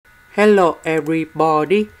Hello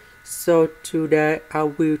everybody, so today I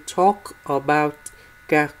will talk about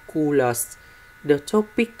calculus. The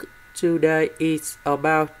topic today is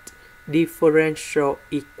about differential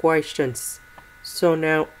equations. So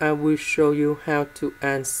now I will show you how to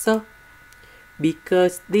answer.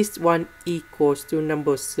 Because this one equals to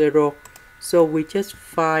number 0, so we just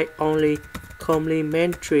find only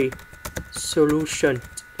complementary solution.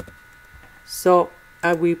 So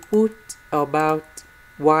I will put about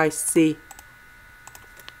yc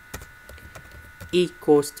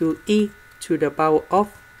equals to e to the power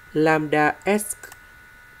of lambda s.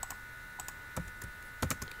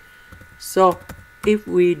 So if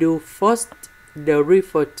we do first the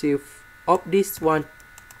derivative of this one,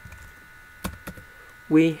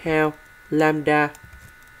 we have lambda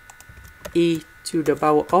e to the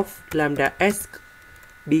power of lambda s,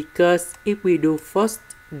 because if we do first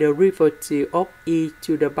the derivative of e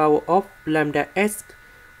to the power of lambda s,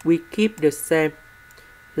 we keep the same.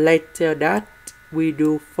 Later that we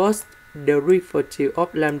do first the derivative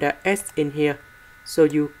of lambda s in here, so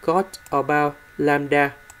you got about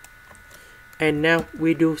lambda. And now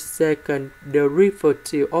we do second the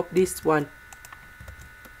derivative of this one,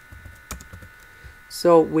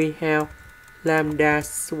 so we have lambda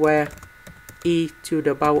square e to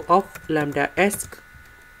the power of lambda s.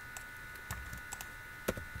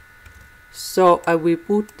 So I will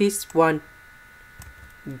put this one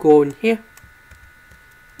gone here,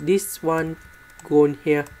 this one gone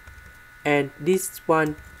here, and this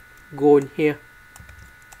one gone here.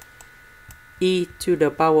 E to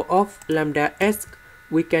the power of lambda s,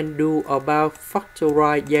 we can do about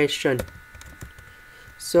factorization.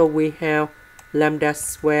 So we have lambda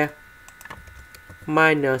square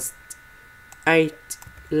minus 8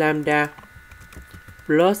 lambda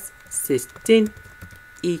plus 16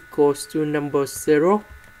 equals to number 0.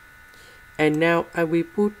 And now I will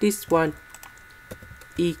put this one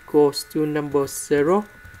equals to number 0.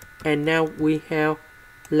 And now we have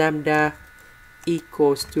lambda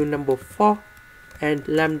equals to number 4 and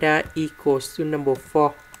lambda equals to number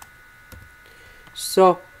 4.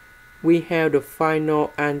 So we have the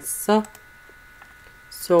final answer.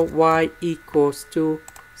 So y equals to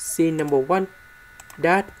c number 1,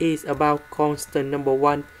 that is about constant number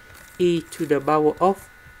 1 e to the power of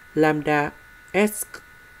lambda s,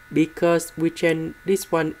 because we change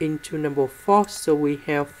this one into number 4, so we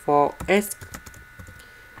have 4s.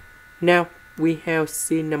 Now we have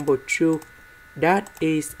c number 2, that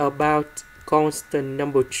is about constant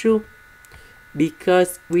number 2,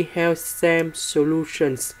 because we have same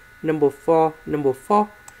solutions, number 4,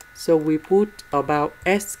 so we put about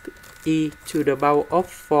s e to the power of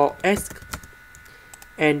 4s.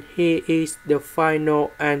 And here is the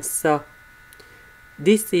final answer.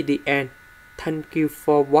 This is the end. Thank you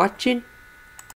for watching.